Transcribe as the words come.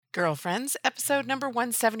Girlfriends, episode number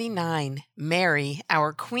 179, Mary,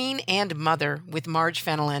 Our Queen and Mother, with Marge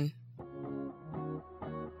Fenelon.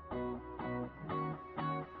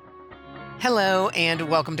 Hello and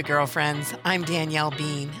welcome to Girlfriends. I'm Danielle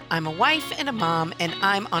Bean. I'm a wife and a mom, and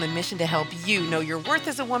I'm on a mission to help you know your worth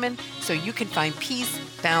as a woman so you can find peace,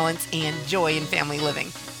 balance, and joy in family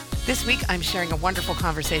living. This week, I'm sharing a wonderful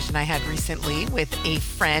conversation I had recently with a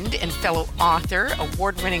friend and fellow author,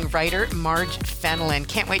 award-winning writer, Marge Fenelon.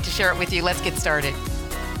 Can't wait to share it with you. Let's get started.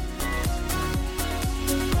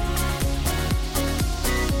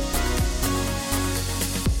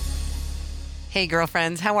 Hey,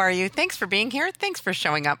 girlfriends, how are you? Thanks for being here. Thanks for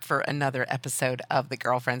showing up for another episode of the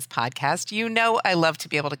Girlfriends podcast. You know I love to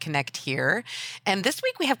be able to connect here. And this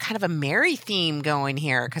week we have kind of a Mary theme going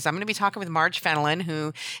here because I'm going to be talking with Marge Fenelon,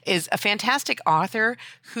 who is a fantastic author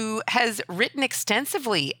who has written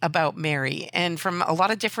extensively about Mary and from a lot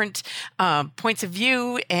of different points of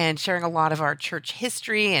view, and sharing a lot of our church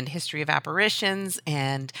history and history of apparitions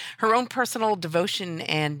and her own personal devotion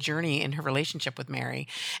and journey in her relationship with Mary.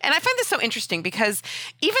 And I find this so interesting because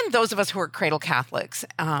even those of us who are cradle Catholics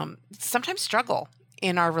sometimes struggle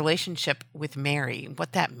in our relationship with Mary,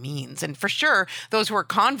 what that means. And for sure, those who are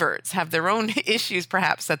converts have their own issues,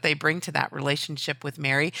 perhaps, that they bring to that relationship with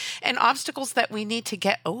Mary and obstacles that we need to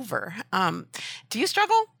get over. Do you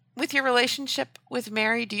struggle with your relationship with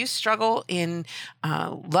Mary? Do you struggle in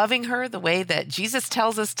loving her the way that Jesus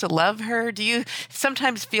tells us to love her? Do you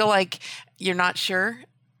sometimes feel like you're not sure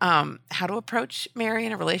how to approach Mary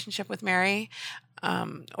in a relationship with Mary?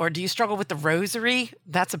 Or do you struggle with the rosary?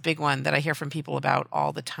 That's a big one that I hear from people about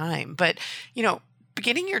all the time. But,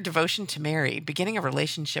 beginning your devotion to Mary, beginning a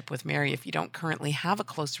relationship with Mary, if you don't currently have a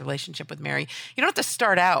close relationship with Mary, you don't have to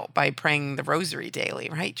start out by praying the rosary daily,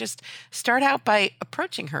 right? Just start out by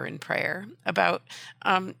approaching her in prayer about,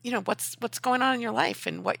 what's going on in your life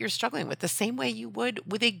and what you're struggling with, the same way you would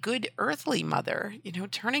with a good earthly mother,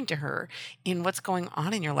 turning to her in what's going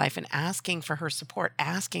on in your life and asking for her support,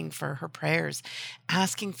 asking for her prayers,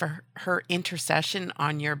 asking for her intercession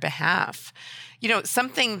on your behalf.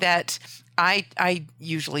 Something that I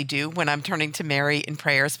usually do when I'm turning to Mary in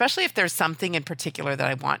prayer, especially if there's something in particular that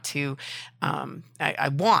I want to,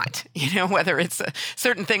 whether it's a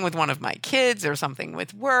certain thing with one of my kids or something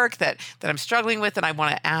with work that I'm struggling with, and I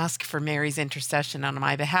want to ask for Mary's intercession on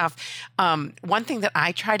my behalf. One thing that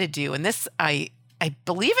I try to do, and this I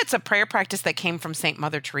believe it's a prayer practice that came from Saint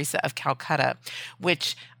Mother Teresa of Calcutta,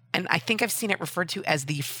 and I think I've seen it referred to as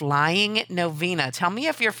the flying novena. Tell me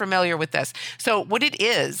if you're familiar with this. So what it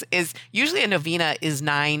is usually a novena is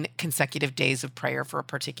 9 consecutive days of prayer for a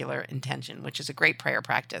particular intention, which is a great prayer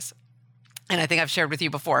practice. And I think I've shared with you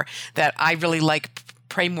before that I really like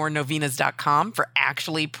praymorenovenas.com for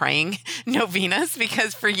actually praying novenas,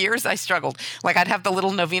 because for years I struggled. Like, I'd have the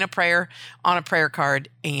little novena prayer on a prayer card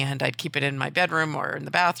and I'd keep it in my bedroom or in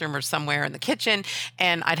the bathroom or somewhere in the kitchen.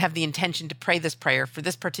 And I'd have the intention to pray this prayer for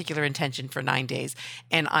this particular intention for 9 days.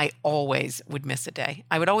 And I always would miss a day.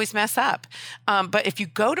 I would always mess up. But if you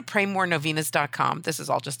go to praymorenovenas.com, this is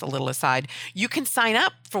all just a little aside, you can sign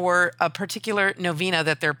up for a particular novena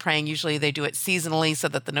that they're praying. Usually they do it seasonally so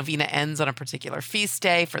that the novena ends on a particular feast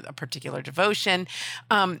day for a particular devotion.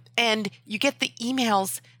 And you get the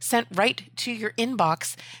emails sent right to your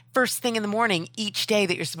inbox first thing in the morning each day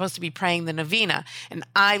that you're supposed to be praying the novena. And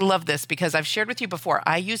I love this because I've shared with you before,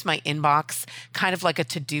 I use my inbox kind of like a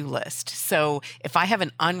to-do list. So if I have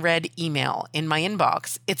an unread email in my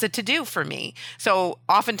inbox, it's a to-do for me. So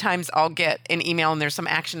oftentimes I'll get an email and there's some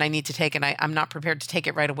action I need to take and I'm not prepared to take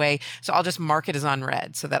it right away. So I'll just mark it as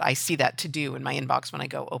unread so that I see that to-do in my inbox when I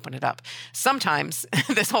go open it up. Sometimes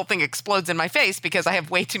this whole thing explodes in my face because I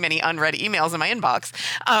have way too many unread emails in my inbox.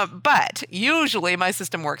 But usually my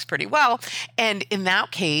system works pretty well. And in that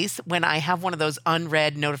case, when I have one of those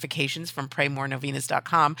unread notifications from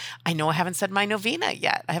praymorenovenas.com, I know I haven't said my novena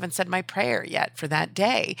yet. I haven't said my prayer yet for that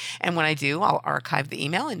day. And when I do, I'll archive the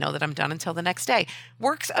email and know that I'm done until the next day.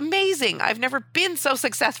 Works amazing. I've never been so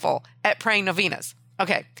successful at praying novenas.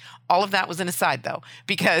 Okay, all of that was an aside, though,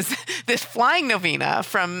 because this flying novena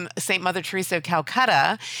from St. Mother Teresa of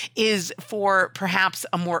Calcutta is for perhaps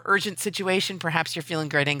a more urgent situation. Perhaps you're feeling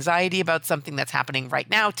great anxiety about something that's happening right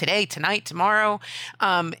now, today, tonight, tomorrow.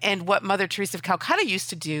 And what Mother Teresa of Calcutta used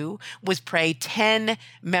to do was pray 10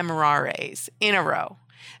 memorares in a row.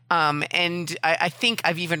 And I think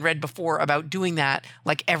I've even read before about doing that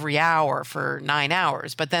like every hour for 9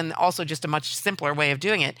 hours, but then also just a much simpler way of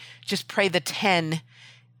doing it. Just pray the 10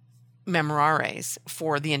 memorares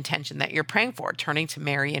for the intention that you're praying for, turning to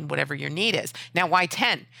Mary in whatever your need is. Now, why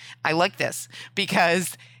 10? I like this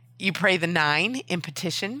because You pray the 9 in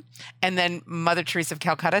petition. And then Mother Teresa of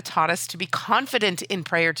Calcutta taught us to be confident in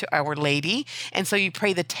prayer to Our Lady. And so you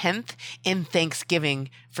pray the 10th in thanksgiving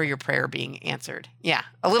for your prayer being answered. Yeah,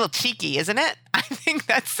 a little cheeky, isn't it? I think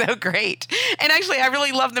that's so great. And actually, I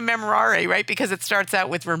really love the Memorare, right? Because it starts out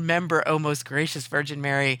with, remember, O most gracious Virgin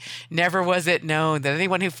Mary, never was it known that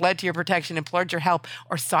anyone who fled to your protection, implored your help,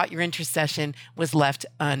 or sought your intercession was left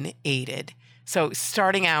unaided. So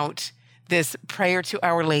starting out this prayer to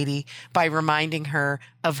Our Lady by reminding her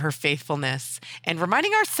of her faithfulness and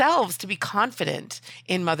reminding ourselves to be confident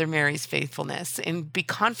in Mother Mary's faithfulness and be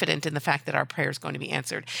confident in the fact that our prayer is going to be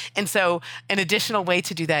answered. And so an additional way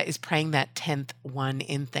to do that is praying that 10th one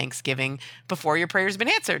in thanksgiving before your prayer has been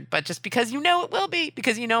answered, but just because you know it will be,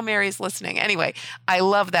 because you know Mary is listening. Anyway, I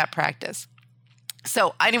love that practice.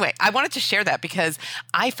 So anyway, I wanted to share that because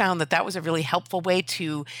I found that that was a really helpful way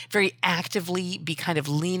to very actively be kind of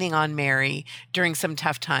leaning on Mary during some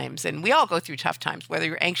tough times. And we all go through tough times, whether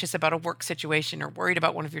you're anxious about a work situation or worried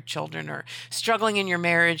about one of your children or struggling in your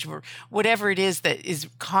marriage or whatever it is that is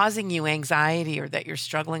causing you anxiety or that you're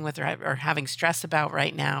struggling with or having stress about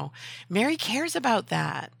right now. Mary cares about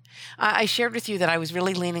that. I shared with you that I was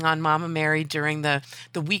really leaning on Mama Mary during the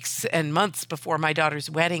weeks and months before my daughter's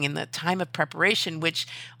wedding and the time of preparation, which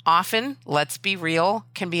often, let's be real,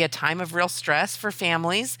 can be a time of real stress for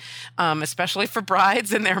families, especially for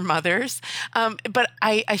brides and their mothers. But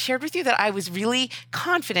I shared with you that I was really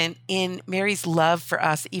confident in Mary's love for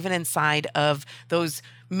us, even inside of those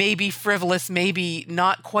maybe frivolous, maybe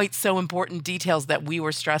not quite so important details that we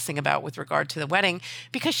were stressing about with regard to the wedding,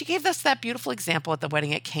 because she gave us that beautiful example at the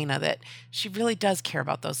wedding at Cana that she really does care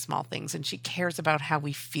about those small things and she cares about how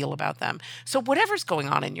we feel about them. So whatever's going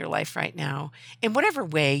on in your life right now, in whatever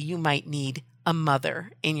way you might need a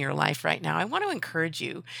mother in your life right now, I want to encourage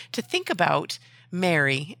you to think about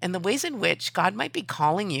Mary and the ways in which God might be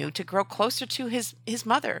calling you to grow closer to his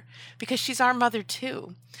mother, because she's our mother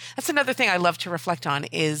too. That's another thing I love to reflect on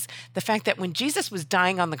is the fact that when Jesus was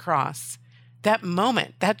dying on the cross, that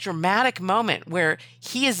moment, that dramatic moment where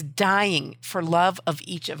he is dying for love of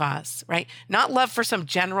each of us, right? Not love for some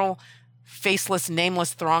general faceless,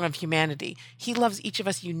 nameless throng of humanity. He loves each of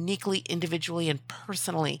us uniquely, individually, and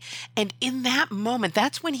personally. And in that moment,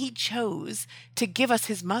 that's when he chose to give us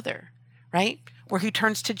his mother, right? Where he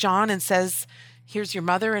turns to John and says, here's your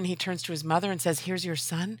mother. And he turns to his mother and says, here's your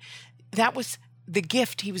son. That was the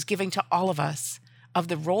gift he was giving to all of us of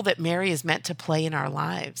the role that Mary is meant to play in our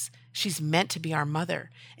lives. She's meant to be our mother.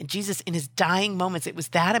 And Jesus, in his dying moments, it was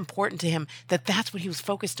that important to him that that's what he was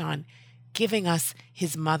focused on, giving us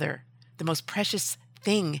his mother. The most precious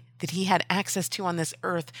thing that he had access to on this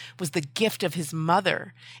earth was the gift of his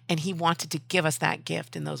mother. And he wanted to give us that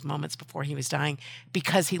gift in those moments before he was dying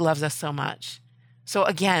because he loves us so much. So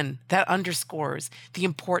again, that underscores the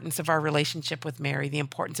importance of our relationship with Mary, the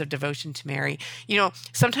importance of devotion to Mary. You know,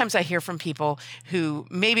 sometimes I hear from people who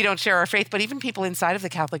maybe don't share our faith, but even people inside of the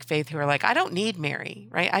Catholic faith who are like, I don't need Mary,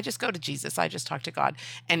 right? I just go to Jesus. I just talk to God.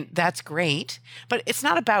 And that's great. But it's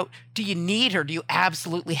not about, do you need her? Do you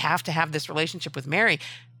absolutely have to have this relationship with Mary?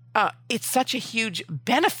 It's such a huge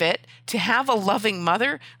benefit to have a loving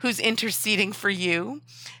mother who's interceding for you,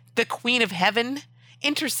 the Queen of Heaven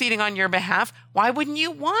interceding on your behalf. Why wouldn't you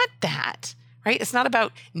want that, right? It's not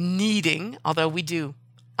about needing, although we do,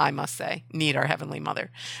 I must say, need our Heavenly Mother.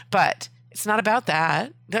 But it's not about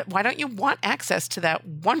that. Why don't you want access to that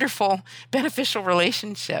wonderful, beneficial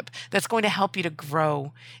relationship that's going to help you to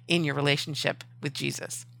grow in your relationship with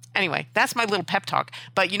Jesus? Anyway, that's my little pep talk.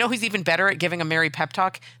 But you know who's even better at giving a Mary pep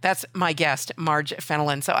talk? That's my guest, Marge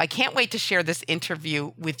Fenelon. So I can't wait to share this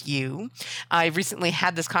interview with you. I recently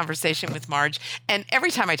had this conversation with Marge, and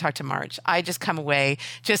every time I talk to Marge, I just come away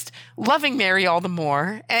just loving Mary all the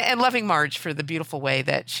more and loving Marge for the beautiful way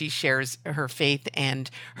that she shares her faith and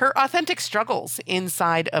her authentic struggles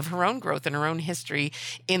inside of her own growth and her own history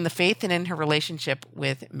in the faith and in her relationship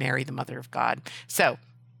with Mary, the Mother of God. So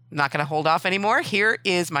I'm not going to hold off anymore. Here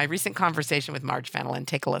is my recent conversation with Marge Fenelon.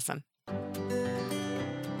 Take a listen.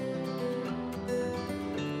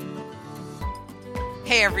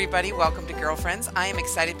 Hey, everybody. Welcome to Girlfriends. I am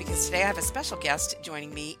excited because today I have a special guest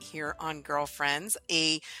joining me here on Girlfriends,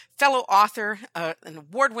 a fellow author, an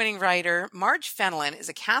award-winning writer. Marge Fenelon is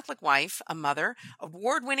a Catholic wife, a mother,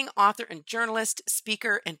 award-winning author and journalist,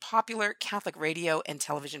 speaker, and popular Catholic radio and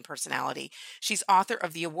television personality. She's author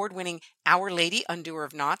of the award-winning Our Lady, Undoer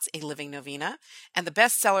of Knots, a Living Novena, and the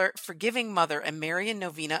bestseller Forgiving Mother, a Marian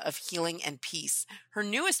Novena of Healing and Peace. Her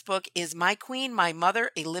newest book is My Queen, My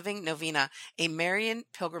Mother, a Living Novena, a Marian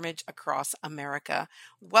pilgrimage across America.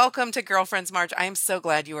 Welcome to Girlfriends, Marge. I am so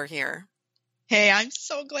glad you are here. Hey, I'm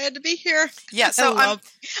so glad to be here. Yeah, so I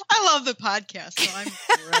love the podcast, so I'm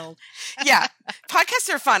thrilled. Yeah, podcasts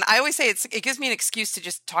are fun. I always say it gives me an excuse to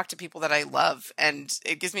just talk to people that I love, and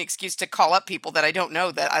it gives me an excuse to call up people that I don't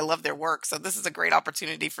know that I love their work. So this is a great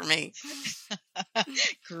opportunity for me.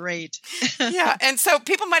 Great. Yeah, and so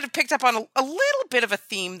people might have picked up on a little bit of a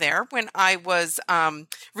theme there when I was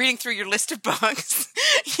reading through your list of books.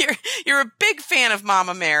 You're a big fan of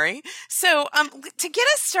Mama Mary. So to get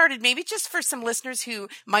us started, maybe just for some listeners who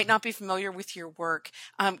might not be familiar with your work,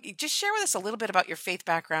 just share with us a little bit about your faith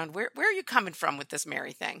background. Where are you coming from with this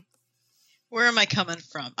Mary thing? Where am I coming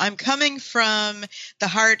from? I'm coming from the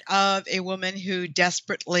heart of a woman who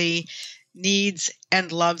desperately needs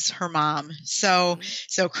and loves her mom. So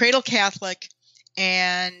cradle Catholic,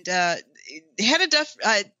 and had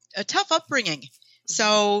a tough upbringing.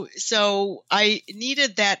 So I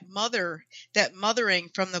needed that mothering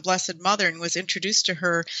from the Blessed Mother, and was introduced to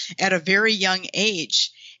her at a very young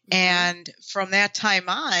age. And from that time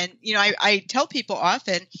on, I tell people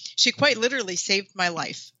often, she quite literally saved my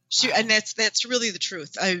life. And that's really the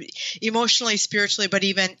truth. Emotionally, spiritually, but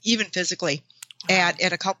even physically.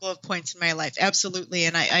 At a couple of points in my life. Absolutely.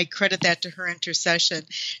 And I credit that to her intercession.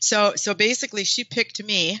 So basically she picked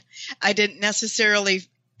me. I didn't necessarily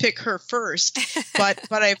pick her first, but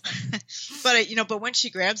when she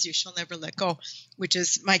grabs you, she'll never let go, which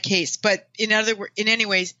is my case. But in any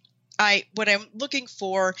ways, what I'm looking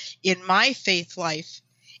for in my faith life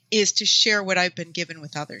is to share what I've been given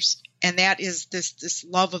with others. And that is this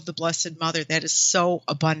love of the Blessed Mother that is so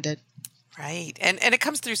abundant. Right. And it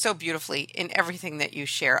comes through so beautifully in everything that you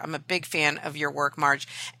share. I'm a big fan of your work, Marge.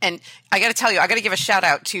 And I got to tell you, I got to give a shout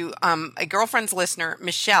out to a girlfriend's listener,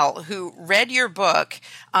 Michelle, who read your book.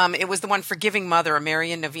 It was the one, Forgiving Mother, a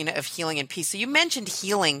Marian Novena of Healing and Peace. So you mentioned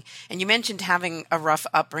healing, and you mentioned having a rough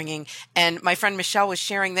upbringing. And my friend Michelle was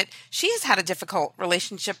sharing that she has had a difficult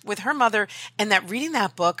relationship with her mother, and that reading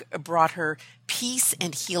that book brought her peace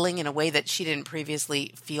and healing in a way that she didn't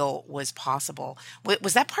previously feel was possible.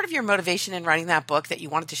 Was that part of your motivation in writing that book, that you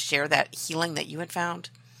wanted to share that healing that you had found?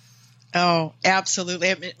 Oh,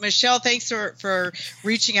 absolutely. Michelle, thanks for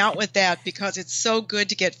reaching out with that, because it's so good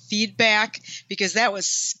to get feedback, because that was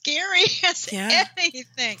scary as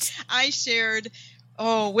anything. I shared,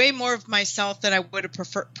 way more of myself than I would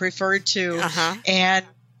have preferred to. And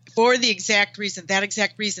for that exact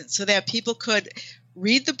reason, so that people could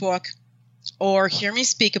read the book or hear me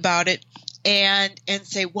speak about it and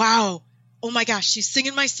say, wow, oh my gosh, she's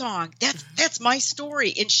singing my song. That's my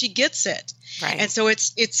story, and she gets it. Right. And so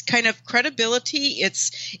it's kind of credibility.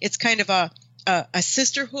 It's kind of a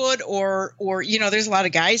sisterhood, or there's a lot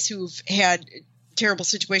of guys who've had terrible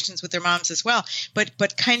situations with their moms as well,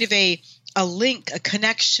 but kind of a link, a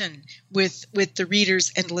connection with the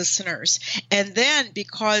readers and listeners. And then,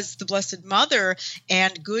 because the Blessed Mother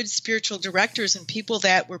and good spiritual directors and people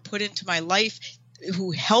that were put into my life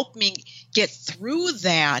who helped me get through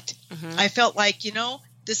that, I felt like,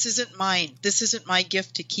 this isn't mine. This isn't my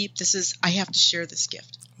gift to keep. I have to share this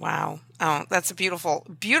gift. Wow. Oh, that's a beautiful,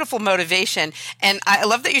 beautiful motivation. And I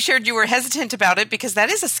love that you shared you were hesitant about it, because that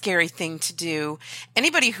is a scary thing to do.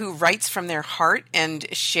 Anybody who writes from their heart and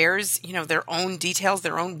shares, their own details,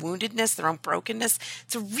 their own woundedness, their own brokenness,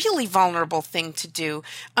 it's a really vulnerable thing to do.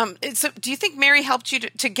 So do you think Mary helped you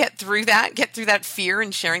to get through that fear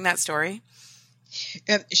in sharing that story?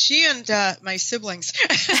 She and my siblings.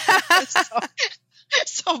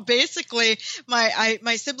 So basically,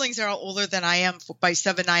 my siblings are all older than I am by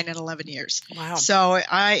 7, 9, and 11 years. Wow. So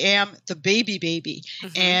I am the baby.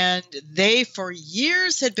 And they for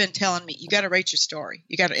years had been telling me, you got to write your story.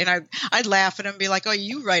 You got to, and I'd laugh at them and be like, oh,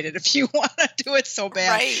 you write it if you want to do it so bad.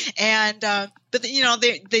 Right. And but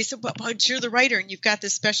they said, but you're the writer and you've got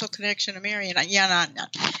this special connection to Mary. And no.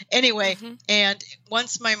 Anyway, and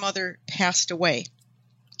once my mother passed away,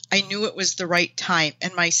 I knew it was the right time.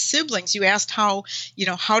 And my siblings, you asked how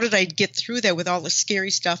did I get through that with all the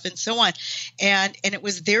scary stuff and so on. And it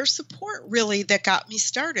was their support really that got me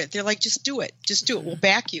started. They're like, just do it. Just do it. We'll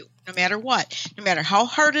back you no matter what, no matter how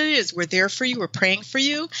hard it is. We're there for you. We're praying for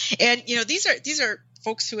you. And, these are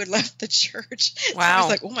folks who had left the church. Wow. So I was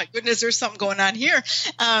like, oh my goodness, there's something going on here.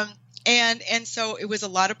 And so it was a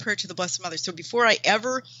lot of prayer to the Blessed Mother. So before I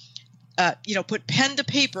ever, put pen to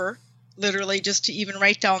paper, literally just to even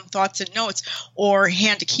write down thoughts and notes or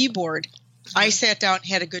hand a keyboard, I sat down and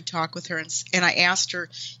had a good talk with her, and I asked her,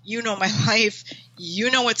 my life,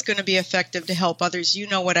 what's going to be effective to help others,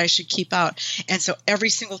 what I should keep out. And so every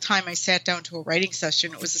single time I sat down to a writing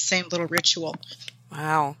session, it was the same little ritual.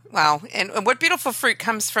 Wow. And what beautiful fruit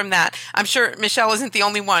comes from that. I'm sure Michelle isn't the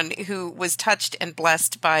only one who was touched and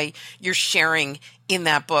blessed by your sharing in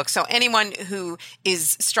that book. So anyone who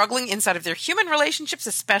is struggling inside of their human relationships,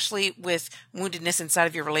 especially with woundedness inside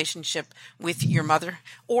of your relationship with your mother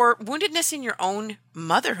or woundedness in your own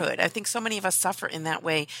motherhood. I think so many of us suffer in that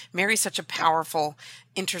way. Mary's such a powerful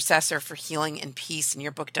intercessor for healing and peace, and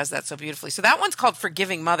your book does that so beautifully. So that one's called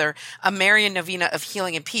Forgiving Mother, a Marian novena of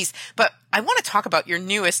healing and peace. But I want to talk about your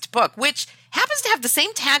newest book, which happens to have the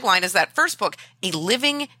same tagline as that first book, A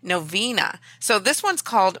Living Novena. So this one's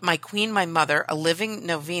called My Queen, My Mother, a Living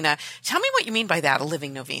Novena. Tell me what you mean by that, a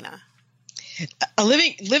living novena. A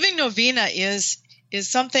living novena is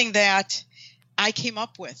something that I came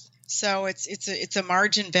up with. So it's a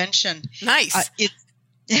Marge invention. Nice.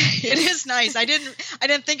 It is nice. I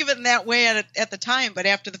didn't think of it in that way at the time, but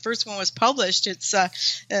after the first one was published, it's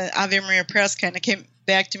Ave Maria Press kind of came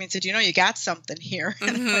back to me and said, you got something here.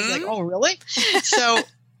 And I was like, oh, really? So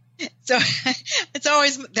it's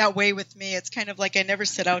always that way with me. It's kind of like I never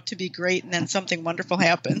set out to be great, and then something wonderful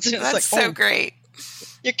happens. And That's it's like, so great.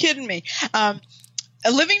 You're kidding me. A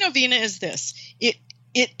living novena is this. It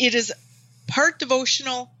is part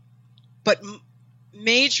devotional, but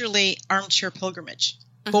majorly armchair pilgrimage.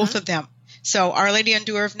 Both of them. So Our Lady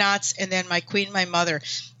Undoer of Knots, and then My Queen, My Mother.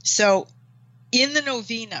 So in the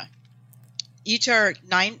novena, each are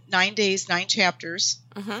 9 days, 9 chapters.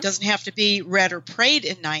 Doesn't have to be read or prayed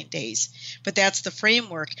in 9 days, but that's the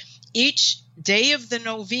framework. Each day of the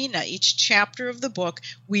novena, each chapter of the book,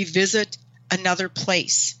 we visit another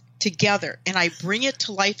place together, and I bring it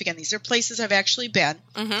to life again. These are places I've actually been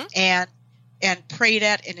and prayed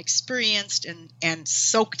at and experienced and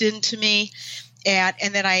soaked into me.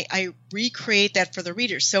 And then I recreate that for the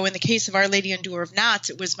readers. So in the case of Our Lady Undoer of Knots,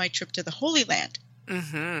 it was my trip to the Holy Land.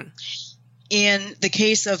 In the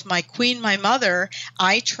case of My Queen, My Mother,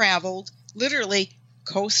 I traveled literally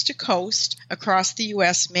coast to coast across the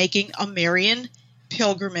U.S., making a Marian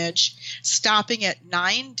pilgrimage, stopping at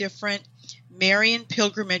 9 different Marian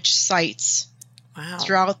pilgrimage sites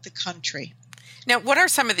throughout the country. Now, what are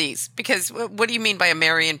some of these? Because what do you mean by a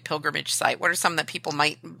Marian pilgrimage site? What are some that people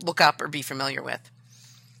might look up or be familiar with?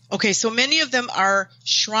 Okay, so many of them are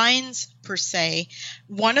shrines per se.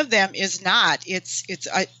 One of them is not. It's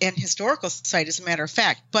an historical site, as a matter of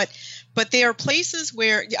fact. But they are places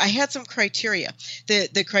where I had some criteria.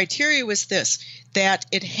 The criteria was this, that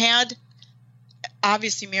it had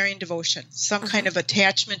obviously Marian devotion, some kind of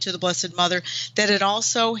attachment to the Blessed Mother, that it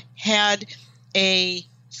also had a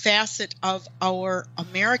facet of our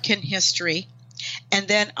American history and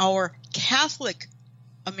then our Catholic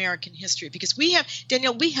American history, because we have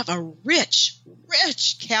a rich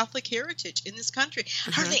Catholic heritage in this country.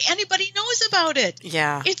 Hardly anybody knows about it.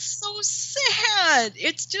 Yeah. It's so sad.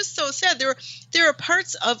 It's just so sad. There are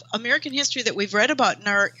parts of American history that we've read about in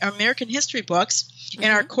our American history books, in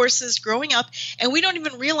our courses growing up, and we don't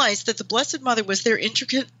even realize that the Blessed Mother was there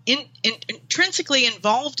intrinsically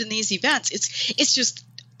involved in these events. It's just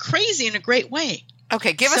crazy in a great way.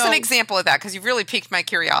 Okay, give us an example of that, because you've really piqued my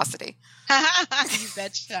curiosity. You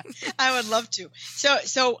betcha. I would love to.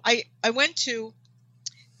 So I went to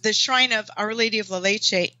the shrine of Our Lady of La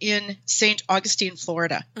Leche in St. Augustine,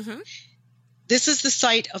 Florida. This is the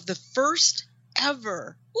site of the first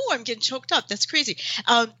ever, I'm getting choked up. That's crazy.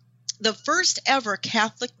 The first ever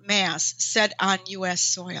Catholic Mass said on U.S.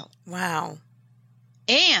 soil. Wow.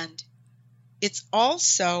 And it's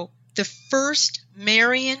also the first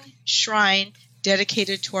Marian shrine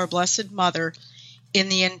dedicated to our Blessed Mother in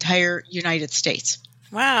the entire United States.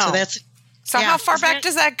 Wow. So how far back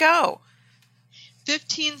does that go?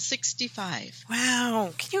 1565.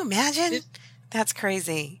 Wow. Can you imagine? That's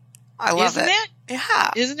crazy. I love it.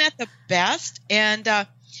 Yeah. Isn't that the best? And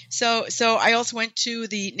so I also went to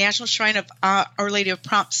the National Shrine of Our Lady of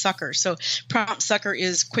Prompt Succor. So Prompt Succor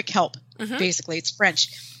is quick help, basically. It's French.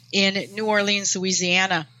 In New Orleans,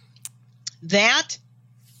 Louisiana. That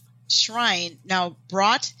shrine now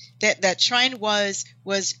brought that shrine was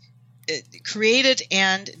created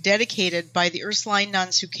and dedicated by the Ursuline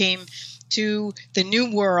nuns who came to the New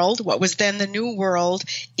World, what was then the New World,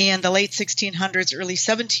 in the late 1600s, early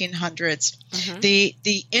 1700s.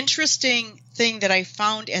 The interesting thing that I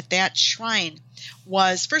found at that shrine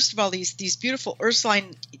was, first of all, these beautiful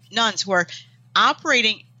Ursuline nuns who are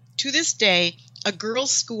operating to this day a girls'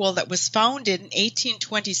 school that was founded in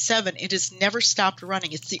 1827. It has never stopped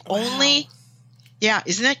running. It's the only,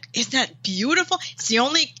 isn't that beautiful? It's the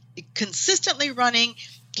only consistently running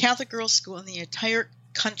Catholic girls' school in the entire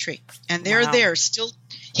country, and they're there still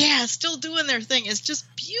doing their thing. It's just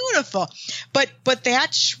beautiful. But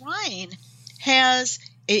that shrine has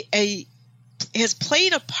has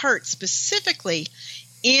played a part specifically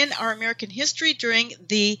in our American history during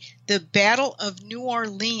the Battle of New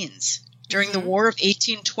Orleans during the War of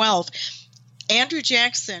 1812. Andrew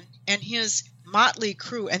Jackson and his motley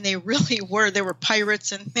crew, and they really were. There were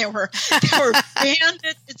pirates and there were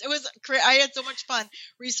bandits. It was I had so much fun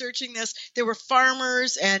researching this. There were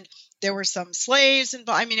farmers and there were some slaves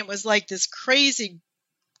involved. I mean, it was like this crazy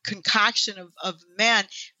concoction of men,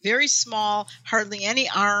 very small, hardly any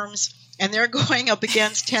arms, and they're going up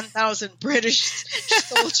against 10,000 British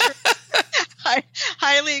soldiers,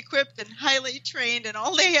 highly equipped and highly trained, and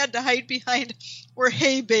all they had to hide behind were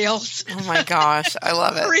hay bales. Oh my gosh, I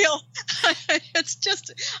love it. Real, it's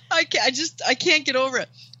just I can't get over it.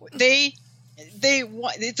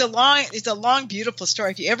 It's a long, beautiful story.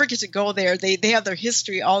 If you ever get to go there, they have their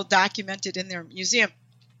history all documented in their museum.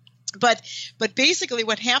 But basically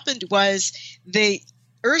what happened was the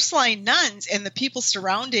Ursuline nuns and the people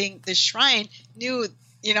surrounding the shrine knew,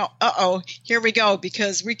 here we go,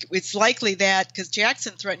 because it's likely that because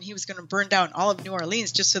Jackson threatened he was going to burn down all of New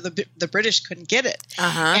Orleans just so the British couldn't get it.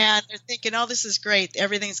 And they're thinking, oh, this is great.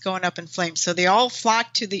 Everything's going up in flames. So they all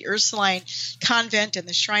flocked to the Ursuline convent and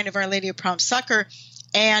the shrine of Our Lady of Prompt Succor.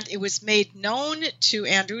 And it was made known to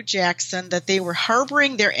Andrew Jackson that they were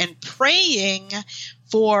harboring there and praying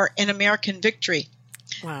for an American victory.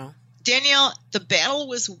 Wow. Danielle, the battle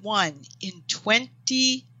was won in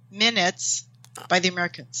 20 minutes by the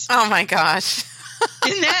Americans. Oh my gosh.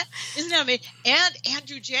 Isn't that amazing? And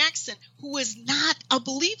Andrew Jackson, who was not a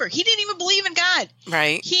believer. He didn't even believe in God.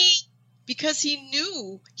 Right. Because he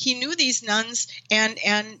knew these nuns and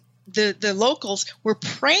the locals were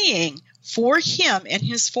praying for him and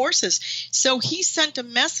his forces. So he sent a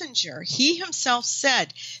messenger. He himself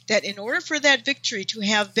said that in order for that victory to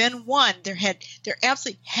have been won, there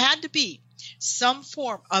absolutely had to be some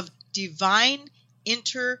form of divine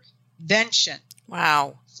intervention.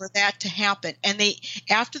 Wow. For that to happen. And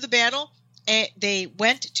after the battle, they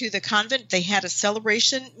went to the convent. They had a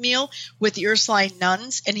celebration meal with the Ursuline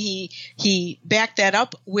nuns, and he backed that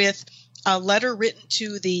up with a letter written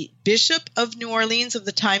to the Bishop of New Orleans of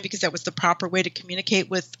the time, because that was the proper way to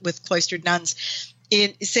communicate with cloistered nuns,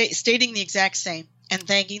 stating the exact same and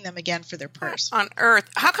thanking them again for their prayers. On earth.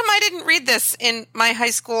 How come I didn't read this in my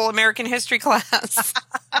high school American history class?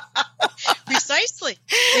 Precisely.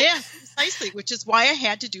 Yeah, precisely, which is why I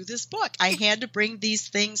had to do this book. I had to bring these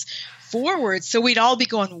things forward so we'd all be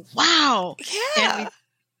going, wow. Yeah. And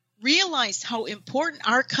we realize how important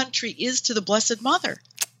our country is to the Blessed Mother.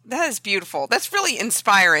 That is beautiful. That's really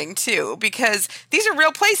inspiring, too, because these are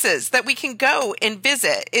real places that we can go and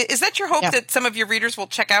visit. Is that your hope, that some of your readers will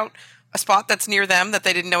check out a spot that's near them that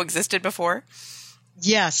they didn't know existed before?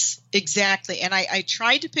 Yes, exactly. And I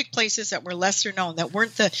tried to pick places that were lesser known, that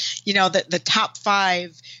weren't the top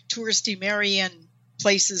 5 touristy Marian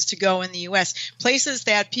places to go in the U.S., places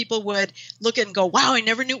that people would look at and go, wow, I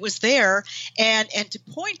never knew it was there. And to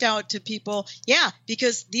point out to people,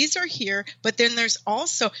 because these are here, but then there's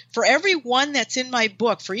also, for every one that's in my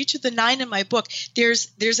book, for each of the 9 in my book,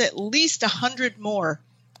 there's at least 100 more.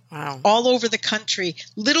 Wow. All over the country,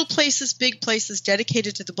 little places, big places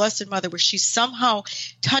dedicated to the Blessed Mother, where she somehow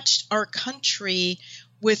touched our country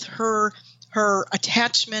with her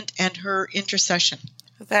attachment and her intercession.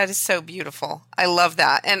 That is so beautiful. I love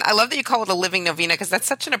that. And I love that you call it a living novena, because that's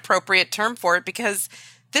such an appropriate term for it, because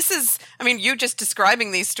this is, you just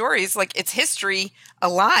describing these stories, like it's history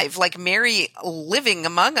alive, like Mary living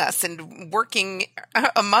among us and working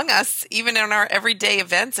among us, even in our everyday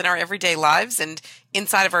events and our everyday lives and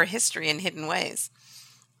inside of our history in hidden ways.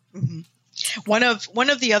 Mm-hmm. One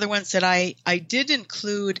of the other ones that I did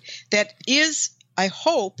include that is, I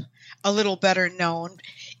hope, a little better known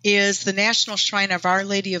is the National Shrine of Our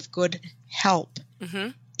Lady of Good Help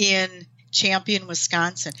in Champion,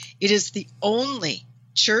 Wisconsin. It is the only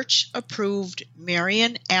church-approved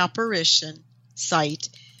Marian apparition site,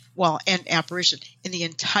 and apparition in the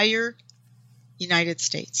entire United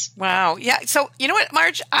States. Wow. Yeah. So you know what,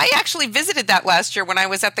 Marge? I actually visited that last year when I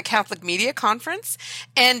was at the Catholic Media Conference,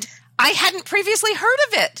 and I hadn't previously heard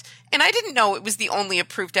of it. And I didn't know it was the only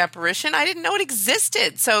approved apparition. I didn't know it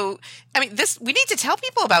existed. So, we need to tell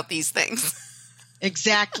people about these things.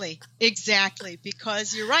 Exactly,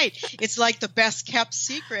 because you're right. It's like the best kept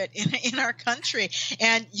secret in our country,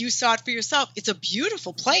 and you saw it for yourself. It's a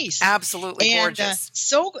beautiful place, absolutely gorgeous,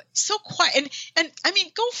 so quiet, and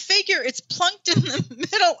go figure. It's plunked in the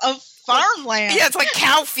middle of farmland. Yeah, it's like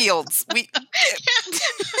cow fields.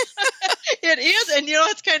 It is, and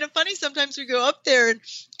it's kind of funny. Sometimes we go up there,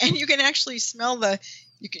 and you can actually smell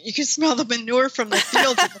You can smell the manure from the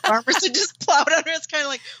fields, and the farmers are just plowed under. It's kind of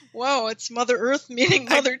like, whoa, it's Mother Earth meeting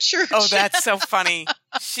Mother Church. Oh, that's so funny.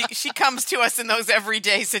 She comes to us in those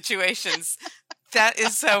everyday situations. That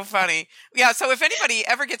is so funny. Yeah, so if anybody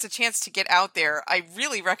ever gets a chance to get out there, I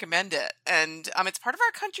really recommend it. And it's part of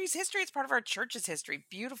our country's history. It's part of our church's history.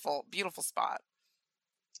 Beautiful, beautiful spot.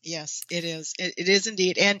 Yes, it is. It is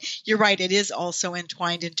indeed. And you're right. It is also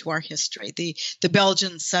entwined into our history. The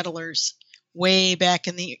Belgian settlers way back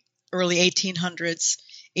in the early 1800s,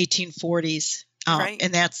 1840s. Right.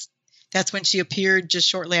 And that's when she appeared just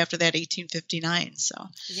shortly after that, 1859. So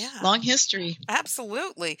yeah, long history.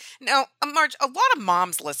 Absolutely. Now, Marge, a lot of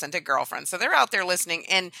moms listen to Girlfriends, so they're out there listening.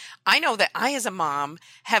 And I know that I, as a mom,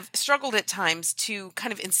 have struggled at times to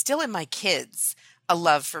kind of instill in my kids a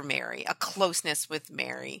love for Mary, a closeness with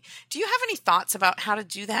Mary. Do you have any thoughts about how to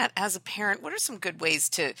do that as a parent? What are some good ways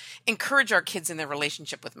to encourage our kids in their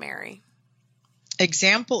relationship with Mary?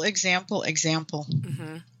 Example.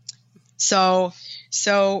 Mm-hmm. So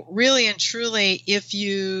really and truly, if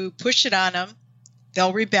you push it on them,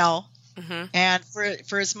 they'll rebel. Mm-hmm. And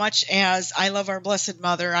for as much as I love our Blessed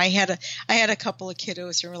Mother, I had a couple of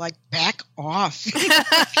kiddos who were like, back off.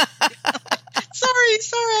 Sorry,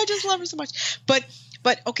 I just love her so much. But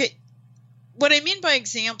okay, what I mean by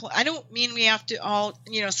example, I don't mean we have to all,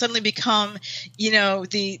 suddenly become,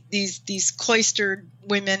 these cloistered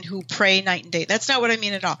women who pray night and day. That's not what I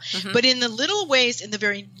mean at all. Mm-hmm. But in the little ways, in the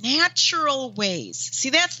very natural ways. See,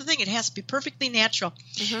 that's the thing. It has to be perfectly natural.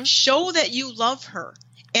 Mm-hmm. Show that you love her.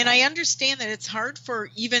 And I understand that it's hard for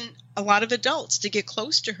even a lot of adults to get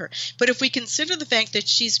close to her. But if we consider the fact that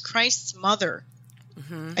she's Christ's mother,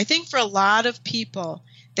 mm-hmm. I think for a lot of people,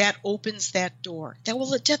 that opens that door.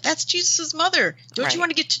 That's Jesus' mother. Don't right. you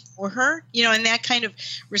want to get to know her? In that kind of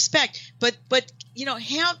respect. But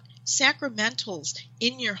have sacramentals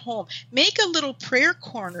in your home. Make a little prayer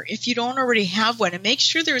corner if you don't already have one, and make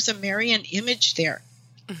sure there's a Marian image there.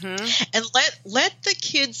 Mm-hmm. And let the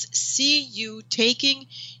kids see you taking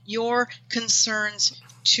your concerns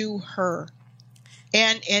to her.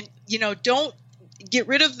 And don't get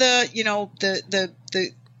rid of the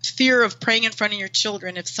fear of praying in front of your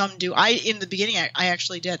children, if some do. In the beginning, I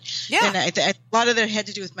actually did. Yeah. And a lot of that had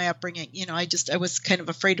to do with my upbringing. I was kind of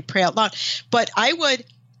afraid to pray out loud. But I would,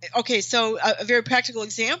 so a very practical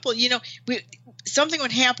example, something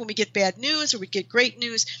would happen, we get bad news or we'd get great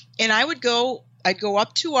news, and I'd go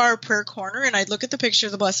up to our prayer corner and I'd look at the picture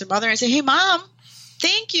of the Blessed Mother and I'd say, hey, Mom,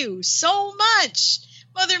 thank you so much.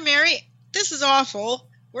 Mother Mary, this is awful.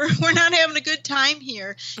 We're not having a good time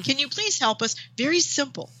here. Can you please help us? Very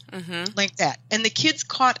simple, mm-hmm. like that. And the kids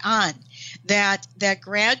caught on that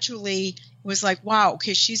gradually was like, wow,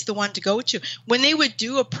 okay, she's the one to go to. When they would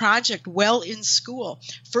do a project well in school,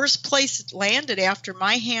 first place it landed after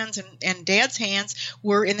my hands and Dad's hands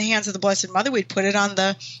were in the hands of the Blessed Mother. We'd put it on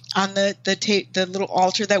the little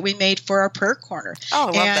altar that we made for our prayer corner. Oh, I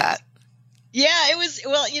love that. Yeah, it was,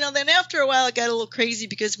 well, then after a while it got a little crazy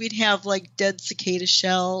because we'd have like dead cicada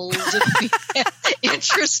shells and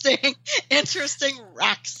interesting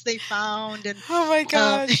rocks they found. And oh my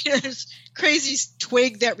gosh. Crazy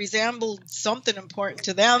twig that resembled something important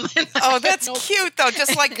to them. Oh, that's cute though.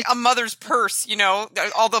 Just like a mother's purse,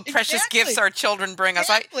 all the precious exactly. gifts our children bring us.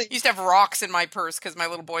 Exactly. I used to have rocks in my purse because my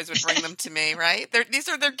little boys would bring them to me, right? These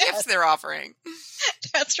are their gifts they're offering.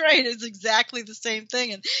 That's right. It's exactly the same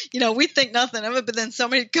thing. And, we think nothing of it, but then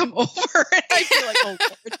somebody would come over and I'd be like, oh,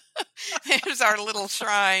 Lord. There's our little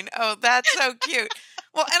shrine. Oh, that's so cute.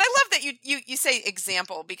 Well, and I love that you say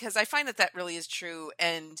example, because I find that really is true.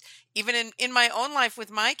 And even in my own life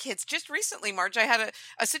with my kids, just recently, Marge, I had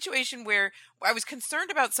a situation where I was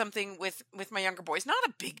concerned about something with my younger boys. Not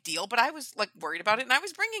a big deal, but I was like worried about it. And I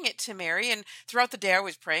was bringing it to Mary. And throughout the day, I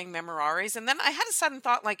was praying Memoraries. And then I had a sudden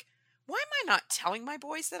thought, like, why am I not telling my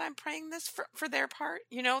boys that I'm praying this for their part?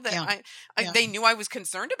 They knew I was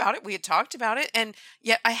concerned about it. We had talked about it. And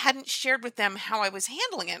yet I hadn't shared with them how I was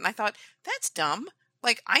handling it. And I thought, that's dumb.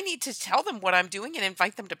 Like, I need to tell them what I'm doing and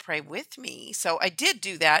invite them to pray with me. So I did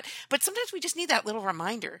do that. But sometimes we just need that little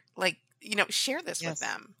reminder, like, share this with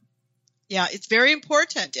them. Yeah, it's very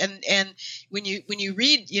important. And when you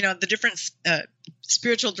read, the different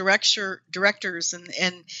spiritual directors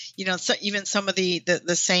and so even some of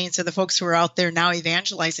the saints or the folks who are out there now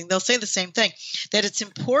evangelizing, they'll say the same thing, that it's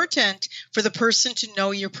important for the person to know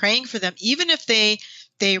you're praying for them, even if they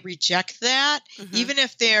reject that, mm-hmm. even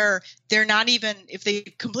if they're not even, if they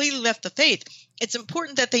completely left the faith. It's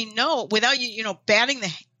important that they know without you batting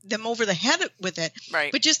them over the head with it,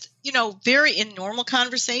 right? But just very in normal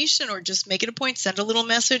conversation, or just make it a point, send a little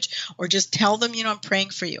message, or just tell them I'm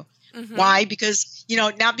praying for you. Mm-hmm. Why? Because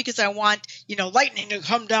not because I want lightning to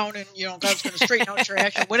come down and God's going to straighten out your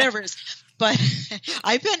action, whatever it is. But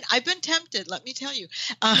I've been tempted, let me tell you.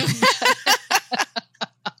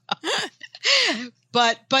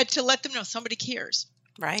 but to let them know somebody cares.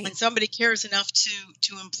 Right. And somebody cares enough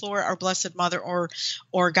to implore our Blessed Mother or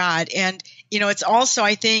God. And, it's also,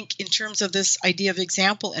 I think, in terms of this idea of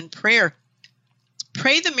example and prayer,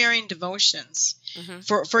 pray the Marian devotions.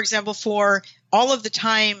 For example, for all of the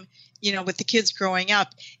time, with the kids growing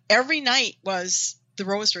up, every night was the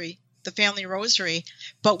rosary, the family rosary,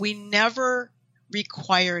 but we never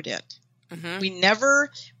required it. We never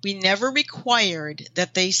required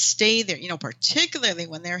that they stay there, particularly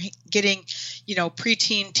when they're getting,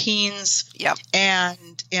 preteen teens. Yep.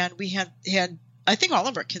 And we had, I think all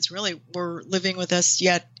of our kids really were living with us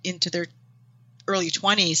yet into their early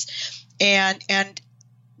 20s. And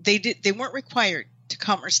they weren't required to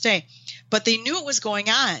come or stay, but they knew it was going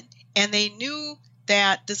on, and they knew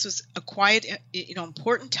that this was a quiet,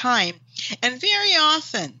 important time. And very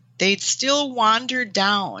often they'd still wander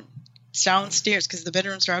downstairs, because the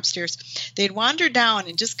bedrooms are upstairs. They'd wander down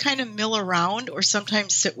and just kind of mill around, or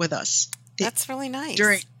sometimes sit with us. That's really nice.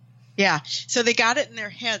 So they got it in their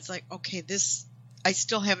heads, like, okay, I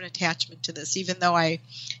still have an attachment to this, even though I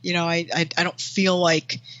don't feel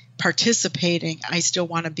like participating. I still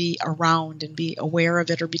want to be around and be aware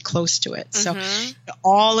of it or be close to it. So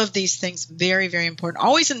all of these things, very, very important.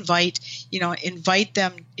 Always invite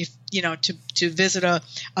them, if, to visit a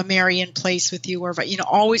Marian place with you, or,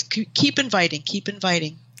 always keep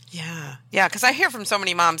inviting. Yeah. Yeah. Because I hear from so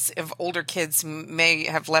many moms of older kids who may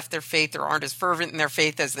have left their faith or aren't as fervent in their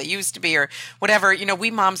faith as they used to be, or whatever.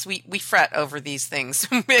 We moms, we fret over these things.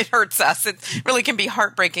 It hurts us. It really can be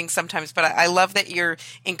heartbreaking sometimes. But I love that you're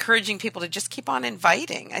encouraging people to just keep on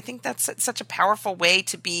inviting. I think that's such a powerful way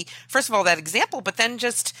to be, first of all, that example, but then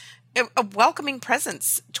just a welcoming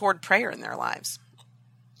presence toward prayer in their lives.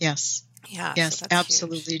 Yes. Yeah. Yes, so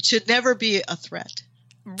absolutely. Huge. It should never be a threat.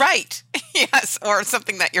 Right. Yes. Or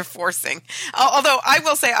something that you're forcing. Although I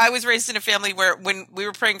will say I was raised in a family where when we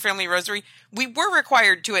were praying family rosary, we were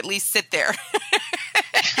required to at least sit there.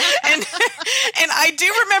 and I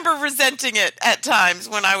do remember resenting it at times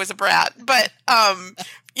when I was a brat, but,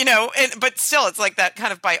 but still it's like that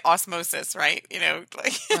kind of by osmosis, right?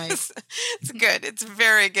 Right. It's good. It's a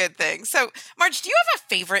very good thing. So Marge, do you have a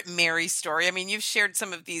favorite Mary story? I mean, you've shared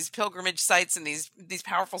some of these pilgrimage sites and these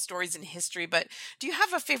powerful stories in history, but do you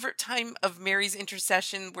have a favorite time of Mary's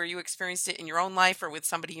intercession where you experienced it in your own life or with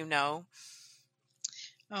somebody you know?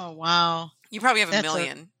 Oh, wow. You probably have a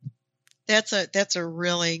million. That's a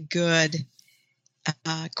really good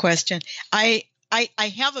question. I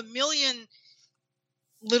have a million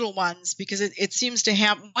little ones, because it seems to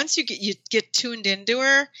have, once you get tuned into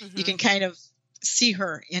her, you can kind of see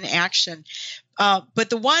her in action. But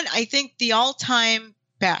the one I think the all-time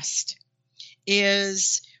best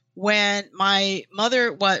is when my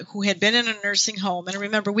mother, who had been in a nursing home, and I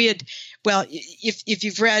remember if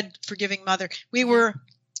you've read Forgiving Mother, we were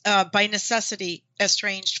by necessity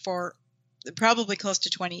estranged for probably close to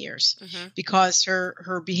 20 years, because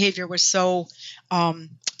her behavior was so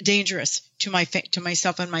dangerous to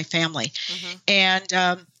myself and my family.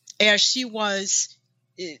 And as she was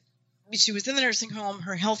in the nursing home,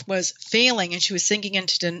 her health was failing, and she was sinking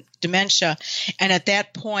into dementia. And at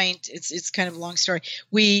that point, it's kind of a long story.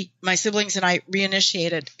 My siblings and I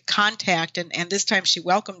reinitiated contact, and this time she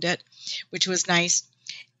welcomed it, which was nice.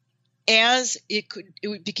 As it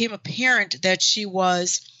became apparent that she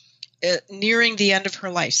was nearing the end of her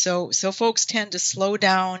life. So folks tend to slow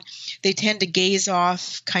down. They tend to gaze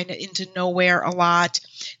off kind of into nowhere a lot.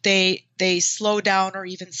 They slow down or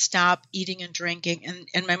even stop eating and drinking.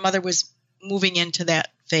 And my mother was moving into that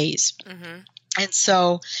phase. And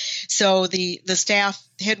so the staff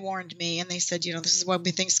had warned me, and they said, this is what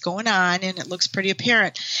we think's going on, and it looks pretty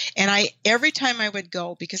apparent. And every time I would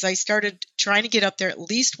go, because I started trying to get up there at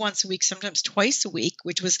least once a week, sometimes twice a week,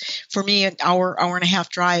 which was for me an hour and a half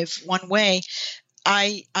drive one way.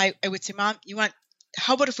 I would say, Mom,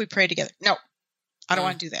 how about if we pray together? No, I don't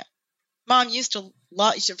want to do that. Mom used to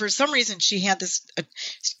love, for some reason, she had this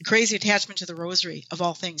crazy attachment to the rosary of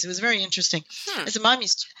all things. It was very interesting. I said, Mom,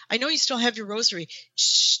 I know you still have your rosary.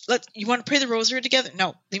 You want to pray the rosary together?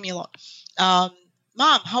 No, leave me alone. Mom,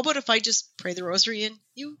 how about if I just pray the rosary and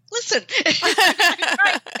you listen?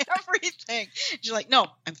 Everything. She's like, no,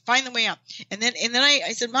 I'm fine the way I'm. And then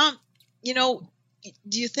I said, Mom,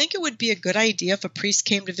 do you think it would be a good idea if a priest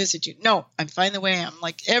came to visit you? No, I'm fine the way I am.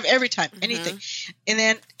 Like every time, anything.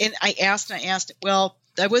 And I asked. Well,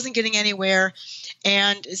 I wasn't getting anywhere.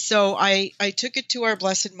 And so I took it to our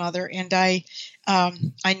Blessed Mother, and I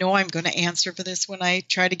know I'm going to answer for this when I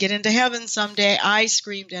try to get into heaven someday. I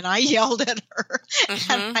screamed and I yelled at her,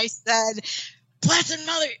 and I said, Blessed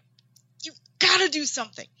Mother, you've got to do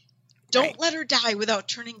something. Don't let her die without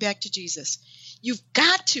turning back to Jesus. You've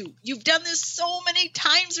got to. You've done this so many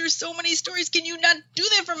times. There's so many stories. Can you not do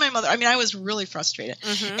that for my mother? I mean, I was really frustrated.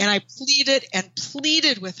 And I pleaded and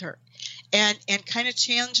pleaded with her and kind of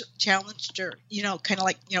challenged her, kind of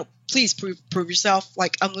like, please prove yourself.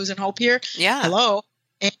 Like, I'm losing hope here. Yeah. Hello.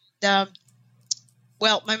 And,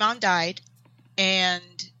 well, my mom died and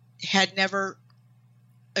had never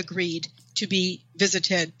agreed to be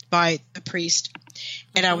visited by the priest.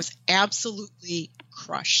 And I was absolutely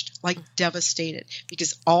crushed, like devastated,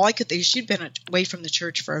 because all I could think, she'd been away from the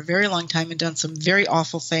church for a very long time and done some very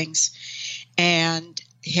awful things and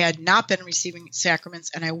had not been receiving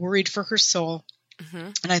sacraments. And I worried for her soul.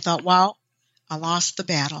 And I thought, wow, I lost the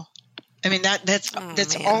battle. I mean, that's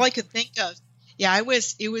all I could think of. Yeah,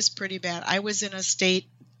 it was pretty bad. I was in a state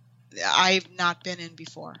I've not been in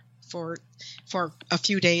before for a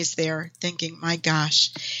few days there, thinking, my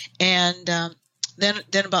gosh. And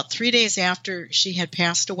then about 3 days after she had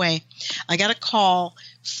passed away, I got a call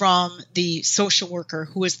from the social worker,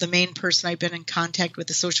 who was the main person I'd been in contact with,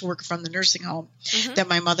 the social worker from the nursing home that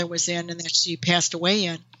my mother was in and that she passed away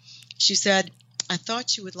in. She said, I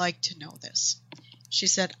thought you would like to know this. She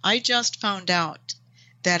said, I just found out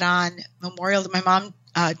that on Memorial, my mom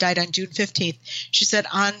died on June 15th. She said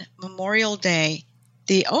on Memorial Day,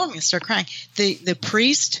 I'm going to start crying. A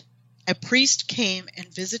priest came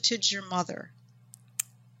and visited your mother,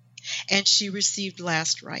 and she received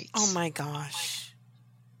last rites. Oh my gosh.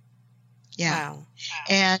 Yeah. Wow.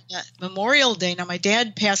 And Memorial Day, now my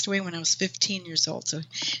dad passed away when I was 15 years old,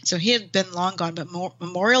 so he had been long gone, but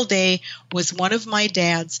Memorial Day was one of my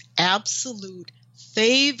dad's absolute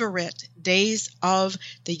favorite days of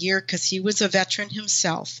the year because he was a veteran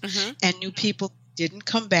himself and knew people didn't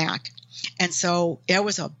come back. And so it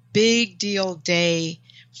was a big deal day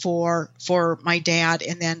for my dad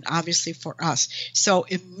and then obviously for us. So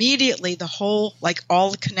immediately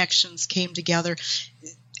all the connections came together,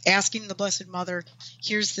 asking the Blessed Mother,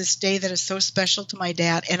 here's this day that is so special to my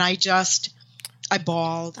dad. And I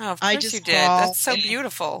bawled. Oh, of course you did. That's so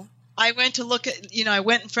beautiful. I went to look at, I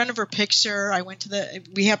went in front of her picture. I went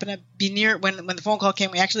we happened to be near, when the phone call came,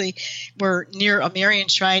 we actually were near a Marian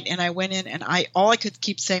shrine, and I went in and all I could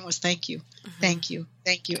keep saying was, thank you, thank you,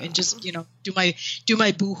 thank you. And just, do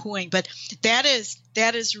my boo-hooing. But that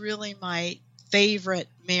is really my favorite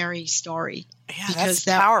Mary story. Yeah, because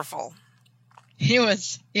that's powerful. It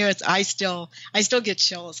was. I still get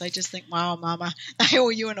chills. I just think, wow, Mama, I owe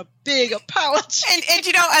you a big apology. And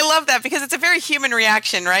I love that because it's a very human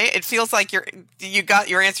reaction, right? It feels like you got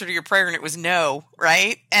your answer to your prayer and it was no,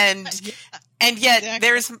 right? And yet exactly.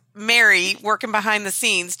 There's Mary working behind the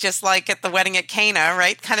scenes, just like at the wedding at Cana,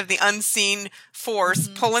 right? Kind of the unseen force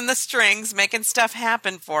pulling the strings, making stuff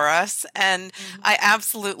happen for us. And I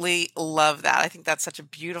absolutely love that. I think that's such a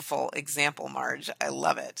beautiful example, Marge. I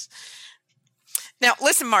love it. Now,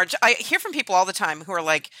 listen, Marge, I hear from people all the time who are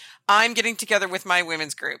like, I'm getting together with my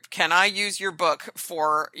women's group. Can I use your book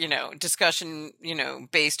for, discussion,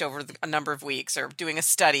 based over a number of weeks, or doing a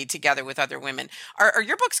study together with other women? Are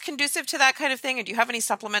your books conducive to that kind of thing? And do you have any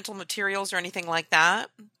supplemental materials or anything like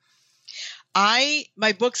that?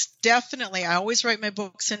 My books, definitely. I always write my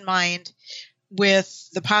books in mind with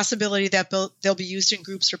the possibility that they'll be used in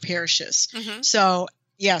groups or parishes. So,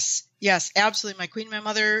 yes, absolutely. My Queen, My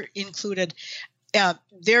Mother included.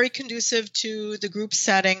 Very conducive to the group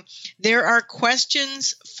setting. There are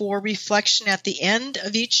questions for reflection at the end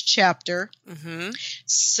of each chapter,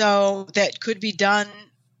 so that could be done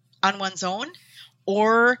on one's own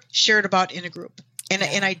or shared about in a group.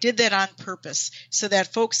 And I did that on purpose so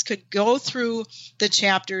that folks could go through the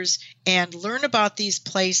chapters and learn about these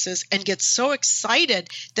places and get so excited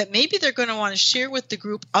that maybe they're going to want to share with the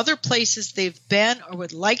group other places they've been or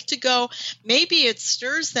would like to go. Maybe it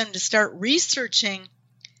stirs them to start researching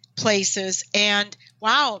places and,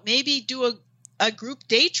 wow, maybe do a group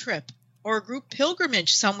day trip or a group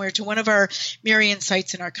pilgrimage somewhere to one of our Marian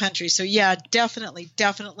sites in our country. So yeah, definitely,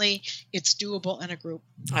 it's doable in a group.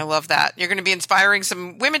 I love that. You're going to be inspiring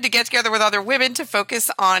some women to get together with other women to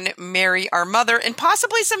focus on Mary, our mother, and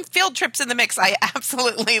possibly some field trips in the mix. I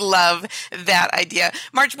absolutely love that idea.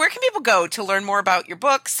 Marge, where can people go to learn more about your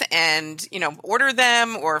books and, order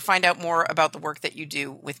them or find out more about the work that you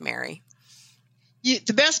do with Mary?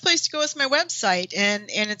 The best place to go is my website, and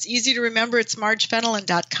it's easy to remember. It's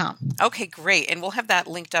margefenelon.com. Okay, great. And we'll have that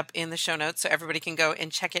linked up in the show notes so everybody can go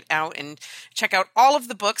and check it out and check out all of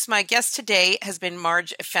the books. My guest today has been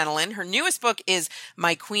Marge Fenelon. Her newest book is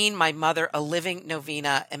My Queen, My Mother, A Living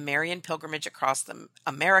Novena, a Marian Pilgrimage Across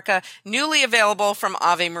America, newly available from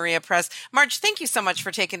Ave Maria Press. Marge, thank you so much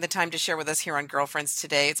for taking the time to share with us here on Girlfriends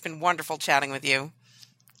today. It's been wonderful chatting with you.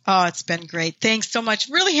 Oh, it's been great. Thanks so much.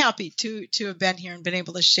 Really happy to have been here and been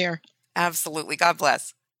able to share. Absolutely. God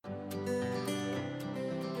bless.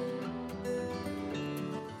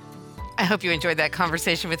 I hope you enjoyed that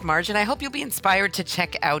conversation with Marge, and I hope you'll be inspired to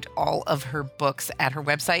check out all of her books at her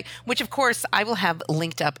website, which, of course, I will have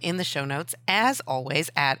linked up in the show notes, as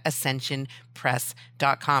always, at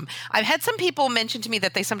ascensionpress.com. I've had some people mention to me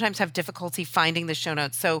that they sometimes have difficulty finding the show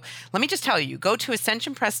notes. So let me just tell you, go to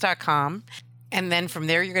ascensionpress.com. And then from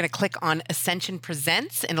there, you're going to click on Ascension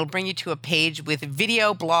Presents, and it'll bring you to a page with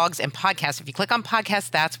video, blogs, and podcasts. If you click on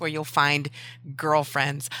podcasts, that's where you'll find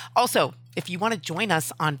Girlfriends. Also, if you want to join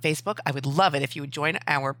us on Facebook, I would love it if you would join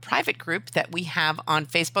our private group that we have on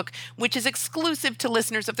Facebook, which is exclusive to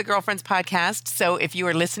listeners of the Girlfriends podcast. So if you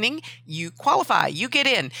are listening, you qualify, you get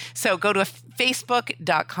in. So go to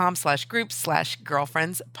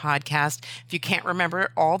facebook.com/group/Girlfriends podcast. If you can't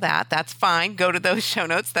remember all that, that's fine. Go to those show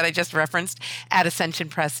notes that I just referenced at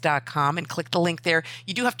ascensionpress.com and click the link there.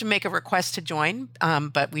 You do have to make a request to join,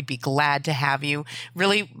 but we'd be glad to have you.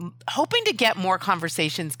 Really hoping to get more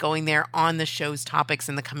conversations going there on the show's topics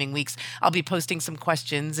in the coming weeks. I'll be posting some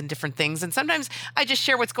questions and different things. And sometimes I just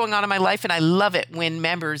share what's going on in my life. And I love it when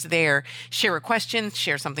members there share a question,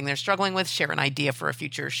 share something they're struggling with, share an idea for a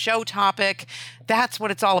future show topic. That's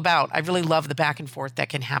what it's all about. I really love the back and forth that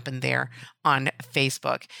can happen there on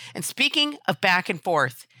Facebook. And speaking of back and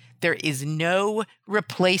forth, there is no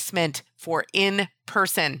replacement for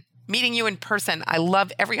in-person. Meeting you in person. I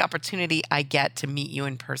love every opportunity I get to meet you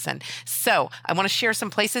in person. So I want to share some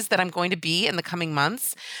places that I'm going to be in the coming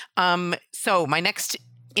months. So my next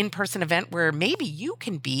in-person event where maybe you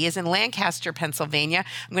can be is in Lancaster, Pennsylvania.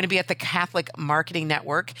 I'm going to be at the Catholic Marketing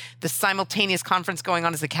Network. The simultaneous conference going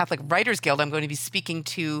on is the Catholic Writers Guild. I'm going to be speaking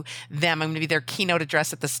to them. I'm going to be their keynote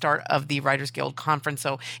address at the start of the Writers Guild conference.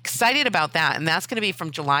 So excited about that. And that's going to be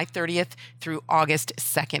from July 30th through August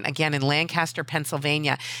 2nd, again in Lancaster,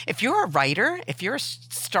 Pennsylvania. If you're a writer, if you're a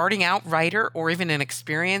starting out writer or even an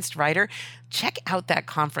experienced writer, check out that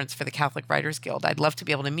conference for the Catholic Writers Guild. I'd love to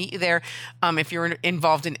be able to meet you there. If you're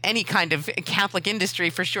involved in any kind of Catholic industry,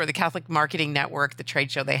 for sure, the Catholic Marketing Network, the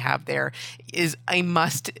trade show they have there, is a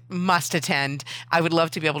must attend. I would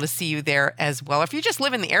love to be able to see you there as well. If you just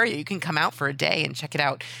live in the area, you can come out for a day and check it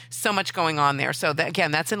out. So much going on there. So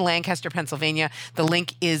again, that's in Lancaster, Pennsylvania. The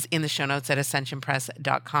link is in the show notes at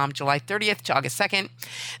ascensionpress.com, July 30th to August 2nd.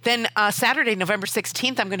 Then Saturday, November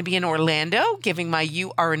 16th, I'm going to be in Orlando giving my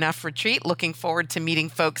You Are Enough retreat. Looking forward to meeting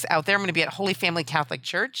folks out there. I'm going to be at Holy Family Catholic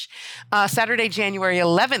Church. Saturday, January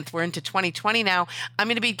 11th, we're into 2020 now. I'm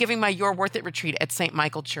going to be giving my You're Worth It retreat at St.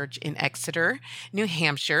 Michael Church in Exeter, New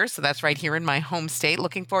Hampshire. So that's right here in my home state.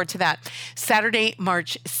 Looking forward to that. Saturday,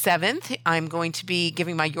 March 7th, I'm going to be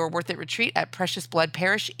giving my You're Worth It retreat at Precious Blood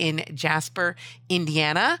Parish in Jasper,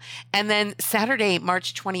 Indiana. And then Saturday,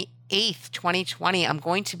 March 28th, 2020, I'm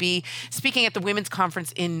going to be speaking at the Women's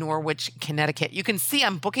Conference in Norwich, Connecticut. You can see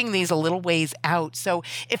I'm booking these a little ways out. So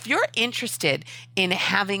if you're interested in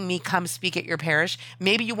having me come speak at your parish,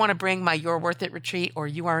 maybe you want to bring my You're Worth It retreat or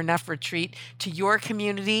You Are Enough retreat to your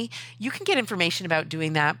community, you can get information about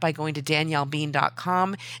doing that by going to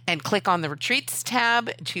daniellebean.com and click on the retreats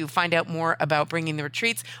tab to find out more about bringing the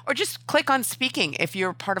retreats, or just click on speaking if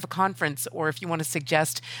you're part of a conference or if you want to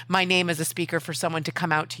suggest my name as a speaker for someone to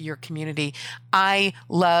come out to your community. I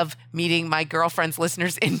love meeting my Girlfriends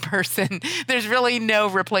listeners in person. There's really no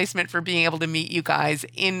replacement for being able to meet you guys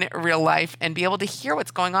in real life and be able to hear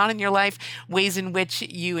what's going on in your life, ways in which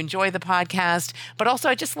you enjoy the podcast. But also,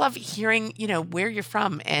 I just love hearing, where you're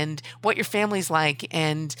from and what your family's like.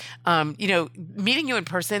 And, meeting you in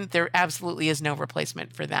person, there absolutely is no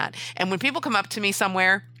replacement for that. And when people come up to me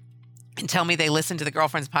somewhere and tell me they listen to the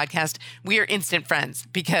Girlfriends podcast, we are instant friends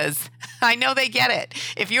because I know they get it.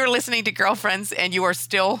 If you're listening to Girlfriends and you are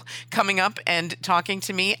still coming up and talking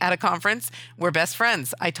to me at a conference, we're best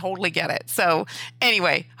friends. I totally get it. So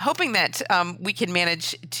anyway, hoping that we can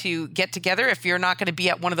manage to get together. If you're not going to be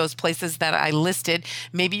at one of those places that I listed,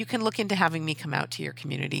 maybe you can look into having me come out to your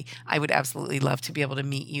community. I would absolutely love to be able to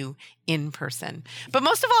meet you in person. But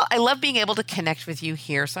most of all, I love being able to connect with you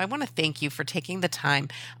here. So I want to thank you for taking the time.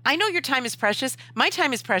 I know your time is precious. My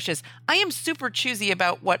time is precious. I am super choosy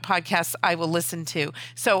about what podcasts I will listen to.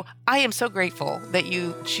 So I am so grateful that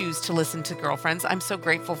you choose to listen to Girlfriends. I'm so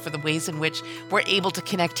grateful for the ways in which we're able to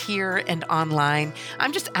connect here and online.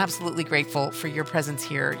 I'm just absolutely grateful for your presence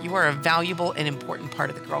here. You are a valuable and important part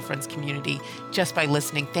of the Girlfriends community just by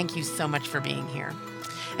listening. Thank you so much for being here.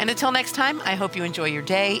 And until next time, I hope you enjoy your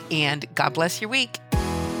day and God bless your week.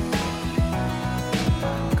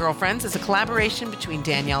 Girlfriends is a collaboration between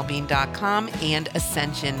DanielleBean.com and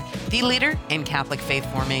Ascension, the leader in Catholic faith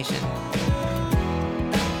formation.